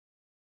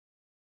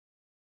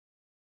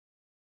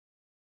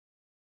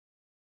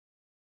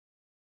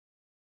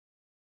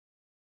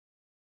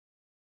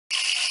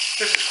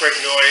Greg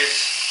Noyes,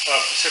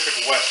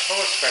 Pacific West Home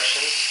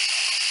Inspections,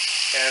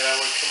 and I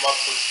would come up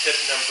with tip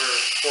number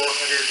 440.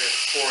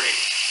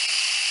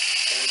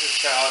 And this is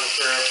how to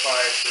verify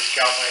if your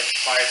galvanized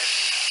pipes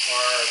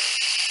are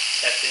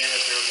at the end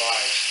of their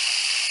lives.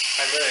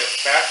 I'm in a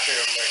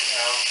bathroom right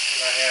now, and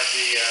I have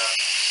the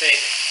sink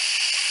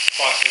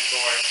faucet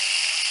going.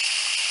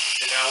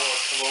 And now I'm going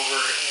to come over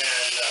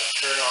and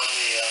turn on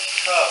the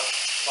tub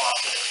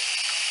faucet.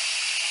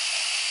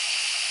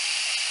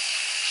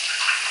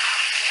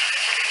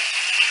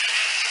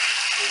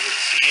 You can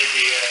see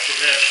the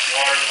diminished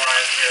water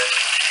line here.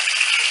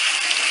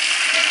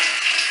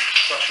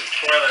 Flush the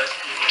toilet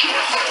even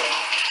more so.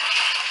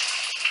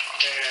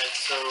 And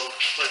so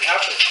what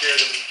happens here,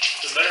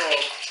 the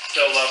mineral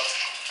buildup,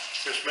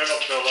 there's mineral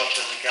buildup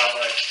in the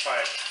galvanized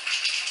pipe.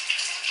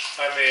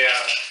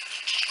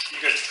 You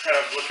could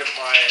kind of look at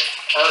my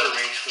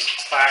arteries with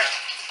plaque,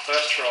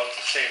 cholesterol, it's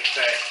the same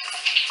thing.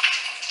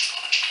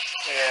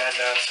 And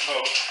so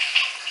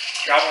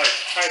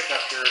galvanized pipe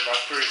after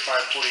about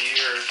 35-40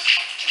 years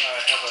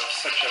have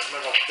such a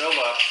mineral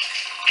buildup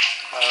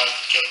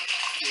that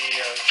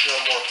there's no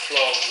more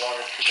flow of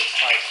water through the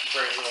pipe,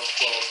 very little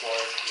flow of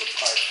water through the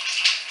pipe.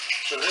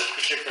 So in this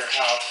particular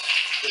house,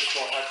 this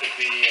will have to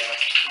be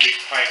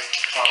repiped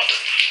copper,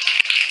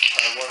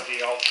 one of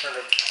the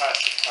alternative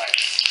plastic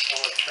pipes.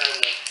 I'm going to turn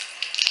the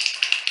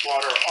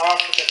water off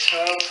in the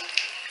tub,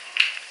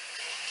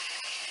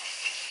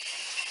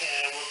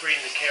 and we'll bring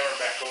the camera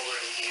back over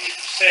to the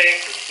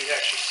sink, and you can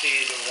actually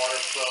see the water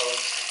flow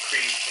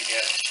increase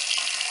again.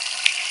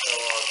 So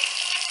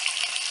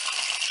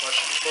flush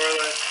the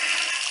toilet,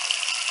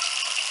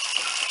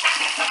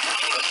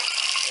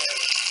 and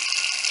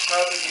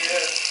tub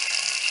again,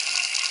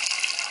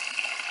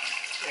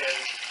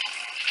 and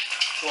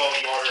flow of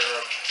water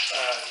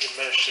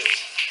diminishes.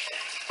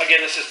 Again,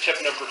 this is tip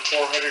number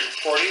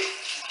 440.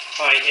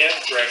 I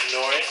am Greg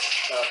Noyes,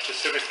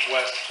 Pacific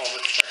West Home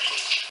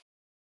Inspections.